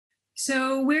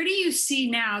So, where do you see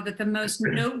now that the most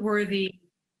noteworthy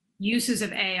uses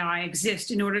of AI exist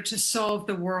in order to solve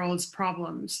the world's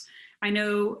problems? I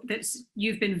know that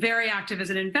you've been very active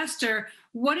as an investor.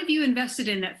 What have you invested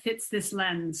in that fits this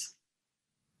lens?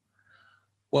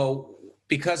 Well,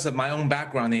 because of my own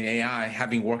background in AI,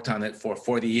 having worked on it for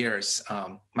 40 years,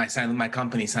 my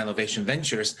company, Sinovation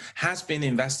Ventures, has been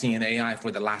investing in AI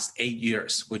for the last 8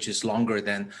 years, which is longer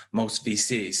than most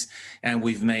VCs. And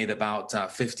we've made about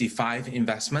 55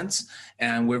 investments.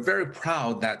 And we're very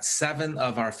proud that 7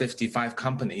 of our 55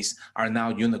 companies are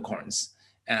now unicorns.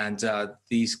 And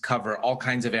these cover all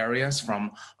kinds of areas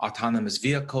from autonomous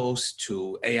vehicles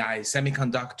to AI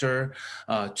semiconductor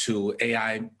to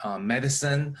AI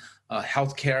medicine,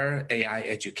 healthcare, AI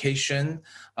education,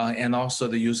 and also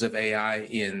the use of AI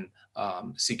in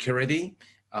security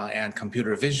and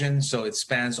computer vision. So it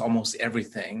spans almost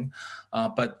everything.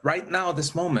 But right now,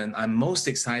 this moment, I'm most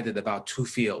excited about 2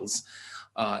 fields.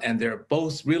 And they're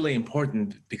both really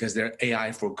important because they're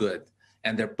AI for good.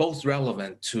 And they're both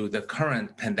relevant to the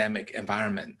current pandemic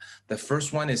environment. The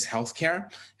first one is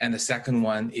healthcare, and the second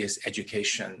one is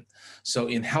education. So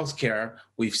in healthcare,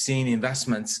 we've seen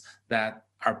investments that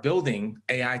are building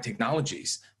AI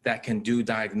technologies that can do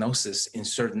diagnosis in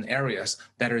certain areas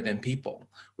better than people.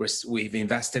 We've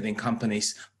invested in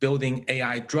companies building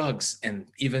AI drugs and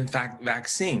even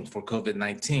vaccine for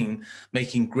COVID-19,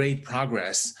 making great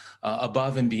progress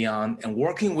above and beyond and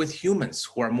working with humans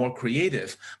who are more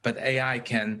creative, but AI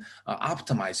can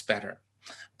optimize better.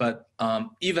 But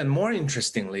even more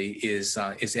interestingly is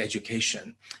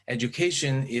education.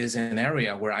 Education is an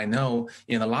area where I know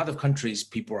in a lot of countries,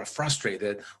 people are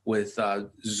frustrated with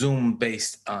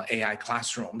Zoom-based AI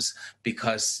classrooms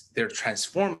because they're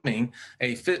transforming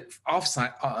an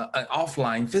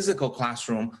offline physical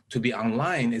classroom to be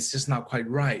online. It's just not quite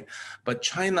right. But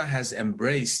China has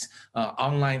embraced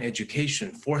online education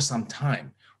for some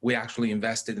time. We actually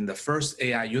invested in the first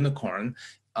AI unicorn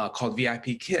called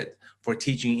VIP Kid for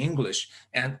teaching English.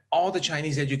 And all the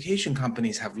Chinese education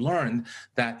companies have learned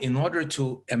that in order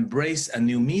to embrace a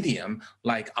new medium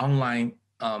like online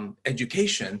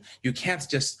education, you can't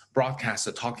just broadcast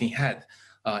a talking head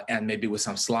and maybe with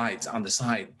some slides on the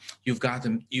side. You've got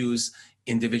to use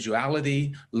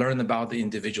individuality, learn about the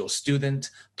individual student,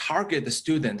 target the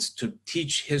students to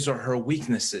teach his or her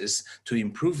weaknesses to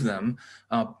improve them,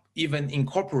 even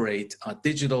incorporate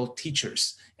digital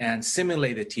teachers and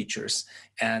simulated teachers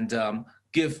and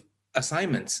give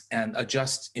assignments and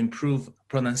improve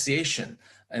pronunciation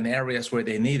in areas where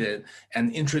they need it,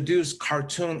 and introduce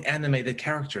cartoon animated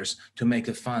characters to make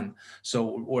it fun.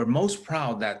 So we're most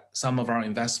proud that some of our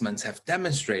investments have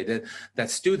demonstrated that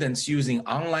students using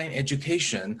online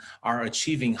education are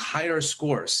achieving higher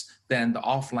scores than the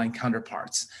offline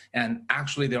counterparts. And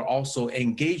actually, they're also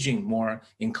engaging more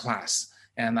in class.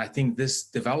 And I think this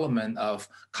development of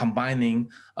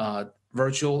combining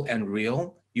virtual and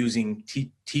real, using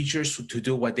teachers to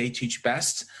do what they teach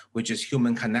best, which is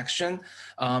human connection,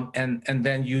 and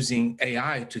then using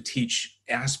AI to teach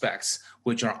aspects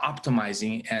which are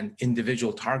optimizing and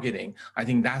individual targeting. I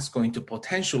think that's going to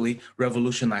potentially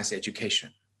revolutionize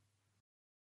education.